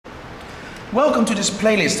Welcome to this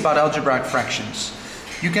playlist about algebraic fractions.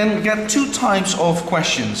 You can get two types of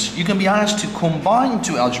questions. You can be asked to combine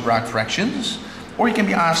two algebraic fractions, or you can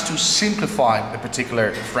be asked to simplify a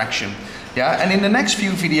particular fraction. Yeah, and in the next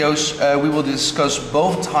few videos we will discuss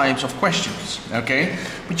both types of questions. Okay,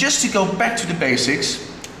 but just to go back to the basics,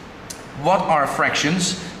 what are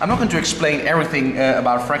fractions? I'm not going to explain everything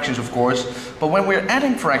about fractions, of course, but when we're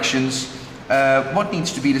adding fractions, what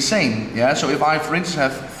needs to be the same? Yeah, so if I, for instance,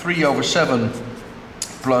 have 3/7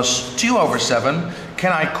 plus 2/7,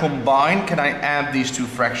 can I combine, can I add these two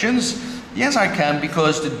fractions? Yes, I can,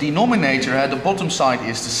 because the denominator at the bottom side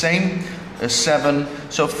is the same, 7,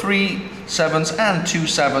 so 3/7 and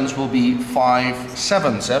 2/7 will be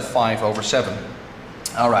 5/7, 5/7.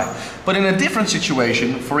 Alright, but in a different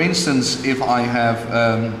situation, for instance, if I have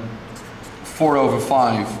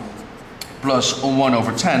 4/5 plus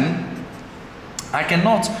 1/10, I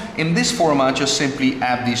cannot, in this format, just simply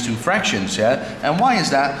add these two fractions, yeah? And why is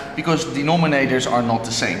that? Because denominators are not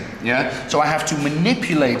the same, yeah? So I have to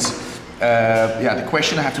manipulate the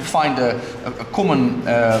question. I have to find a common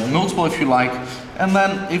multiple, if you like. And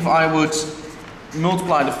then if I would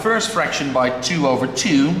multiply the first fraction by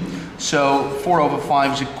 2/2, so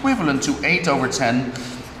 4/5 is equivalent to 8/10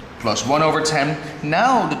 plus 1/10.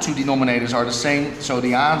 Now the two denominators are the same, so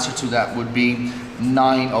the answer to that would be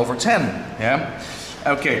 9/10. Yeah.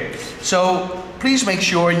 Okay. So please make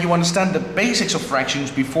sure you understand the basics of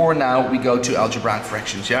fractions before now we go to algebraic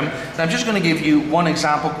fractions. Yeah. And I'm just going to give you one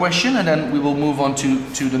example question, and then we will move on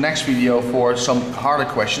to the next video for some harder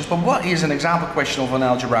questions. But what is an example question of an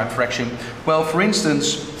algebraic fraction? Well, for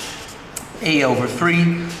instance,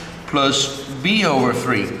 a/3 plus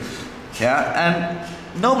b/3. Yeah. And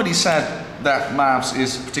nobody said that maths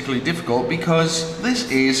is particularly difficult, because this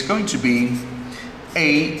is going to be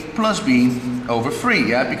a plus b/3,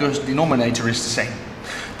 yeah, because the denominator is the same.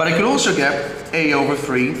 But I could also get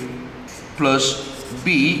a/3 plus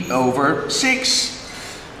b/6.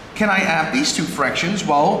 Can I add these two fractions?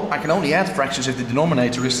 Well, I can only add fractions if the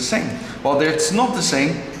denominator is the same. Well, it's not the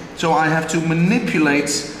same, so I have to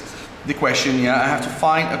manipulate the question. Yeah, I have to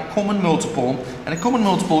find a common multiple, and a common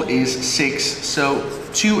multiple is 6. So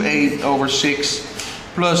 2a/6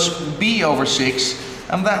 plus b/6,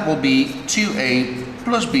 and that will be 2a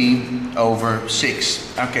plus b/6.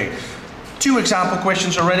 Okay, two example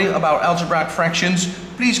questions already about algebraic fractions.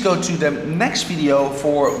 Please go to the next video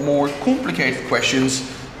for more complicated questions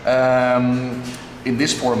in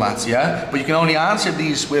this format, yeah? But you can only answer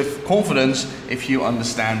these with confidence if you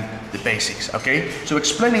understand the basics, okay? So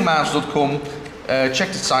explainingmaths.com,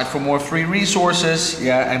 check the site for more free resources,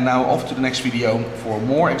 yeah? And now off to the next video for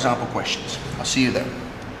more example questions. I'll see you there.